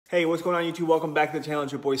Hey, what's going on YouTube? Welcome back to the channel.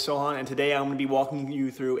 It's your boy Sohan, and today I'm going to be walking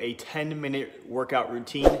you through a 10-minute workout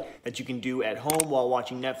routine that you can do at home while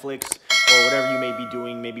watching Netflix or whatever you may be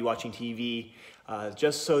doing, maybe watching TV,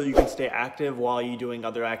 just so you can stay active while you're doing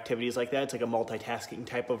other activities like that. It's like a multitasking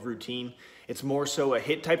type of routine. It's more so a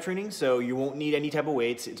HIIT type training, so you won't need any type of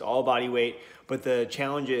weights. It's all body weight, but the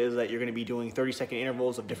challenge is that you're going to be doing 30-second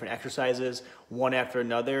intervals of different exercises, one after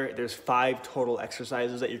another. There's 5 total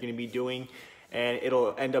exercises that you're going to be doing, and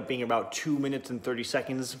it'll end up being about 2 minutes and 30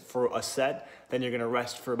 seconds for a set. Then you're gonna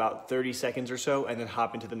rest for about 30 seconds or so and then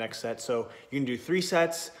hop into the next set. So you can do 3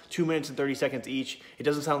 sets, 2 minutes and 30 seconds each. It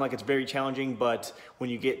doesn't sound like it's very challenging, but when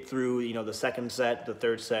you get through the second set, the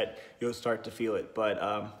third set, you'll start to feel it. But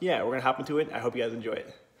yeah, we're gonna hop into it. I hope you guys enjoy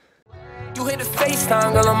it. You hit the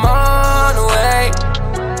FaceTime, girl, I'm on the way.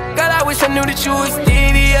 God, I wish I knew that you was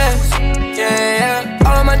DVS. Yeah.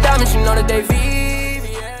 All of my diamonds, you know that they VVS.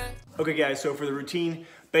 Okay guys, so for the routine,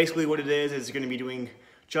 basically what it is you're gonna be doing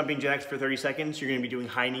jumping jacks for 30 seconds, you're gonna be doing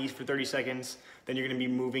high knees for 30 seconds, then you're gonna be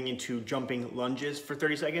moving into jumping lunges for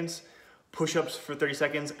 30 seconds, push-ups for 30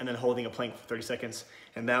 seconds, and then holding a plank for 30 seconds.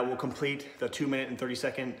 And that will complete the 2 minute and 30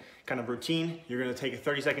 second kind of routine. You're gonna take a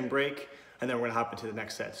 30-second break, and then we're gonna hop into the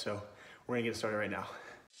next set. So we're gonna get started right now.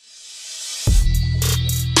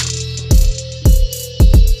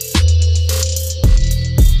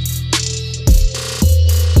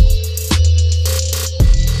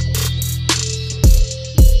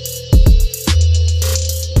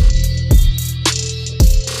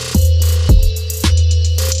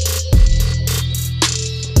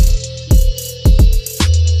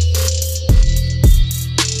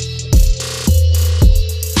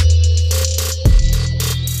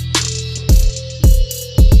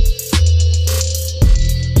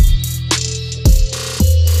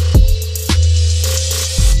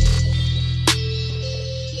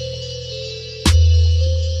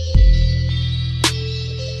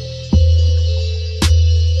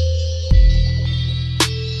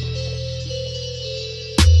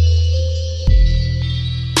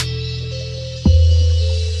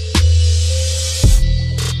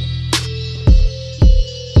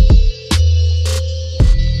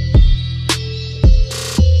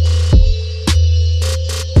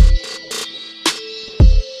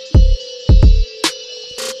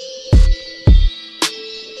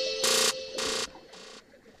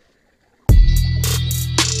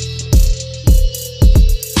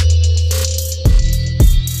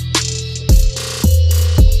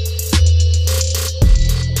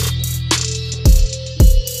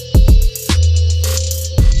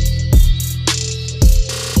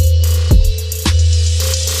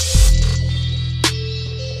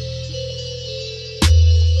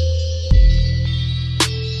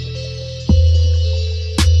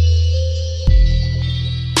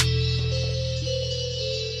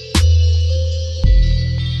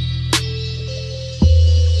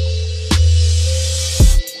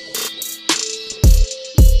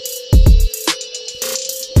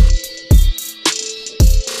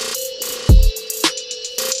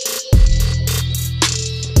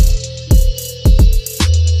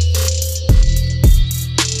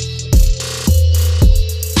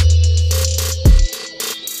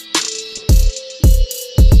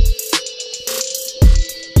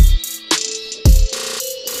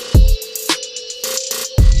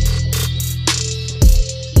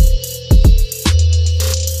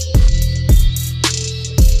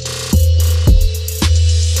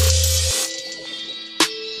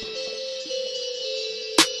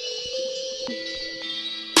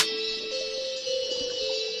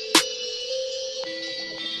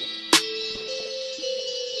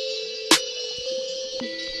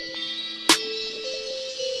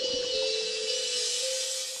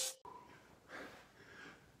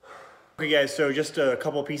 Okay guys, so just a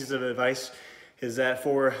couple pieces of advice is that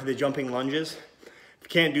for the jumping lunges, if you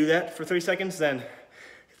can't do that for 30 seconds, then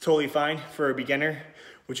it's totally fine. For a beginner,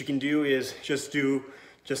 what you can do is just do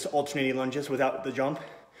alternating lunges without the jump,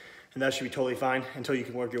 and that should be totally fine until you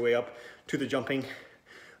can work your way up to the jumping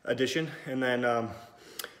addition. And then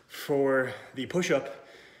for the push-up,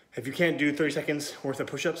 if you can't do 30 seconds worth of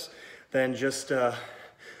push-ups, then just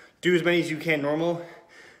do as many as you can normal,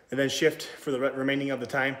 and then shift for the remaining of the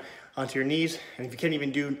time onto your knees. And if you can't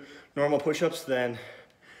even do normal push-ups, then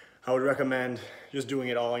I would recommend just doing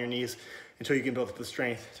it all on your knees until you can build up the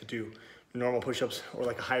strength to do normal push-ups or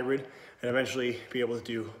like a hybrid, and eventually be able to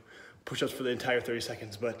do push-ups for the entire 30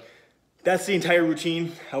 seconds. But that's the entire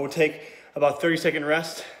routine. I would take about 30-second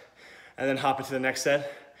rest and then hop into the next set,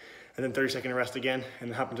 and then 30-second rest again, and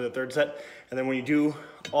then hop into the third set. And then when you do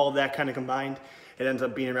all of that kind of combined, it ends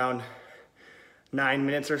up being around 9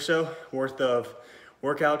 minutes or so worth of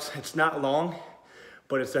workouts. It's not long,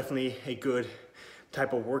 but it's definitely a good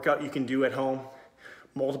type of workout you can do at home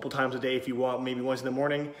multiple times a day if you want, maybe once in the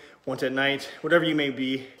morning, once at night, whatever you may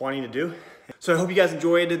be wanting to do. So I hope you guys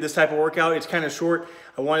enjoyed this type of workout. It's kind of short.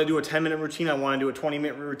 I want to do a 10-minute routine. I want to do a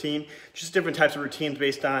 20-minute routine, just different types of routines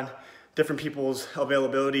based on different people's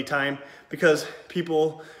availability time, because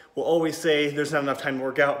people will always say there's not enough time to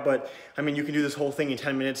work out, but I mean, you can do this whole thing in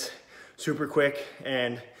 10 minutes, super quick,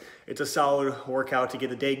 and it's a solid workout to get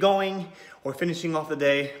the day going or finishing off the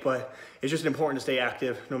day, but it's just important to stay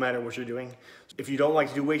active no matter what you're doing. If you don't like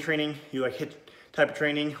to do weight training, you like HIIT type of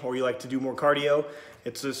training, or you like to do more cardio,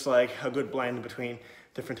 it's just like a good blend between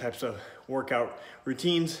different types of workout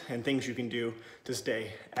routines and things you can do to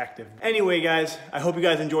stay active. Anyway, guys, I hope you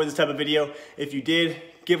guys enjoyed this type of video. If you did,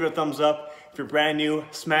 give it a thumbs up. If you're brand new,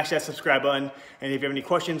 smash that subscribe button. And if you have any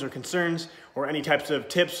questions or concerns or any types of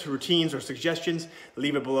tips, routines, or suggestions,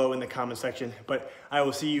 leave it below in the comment section. But I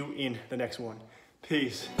will see you in the next one.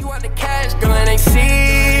 Peace. You want the cash, girl, it ain't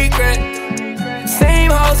secret.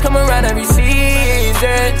 Same hoes come around every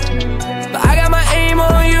season.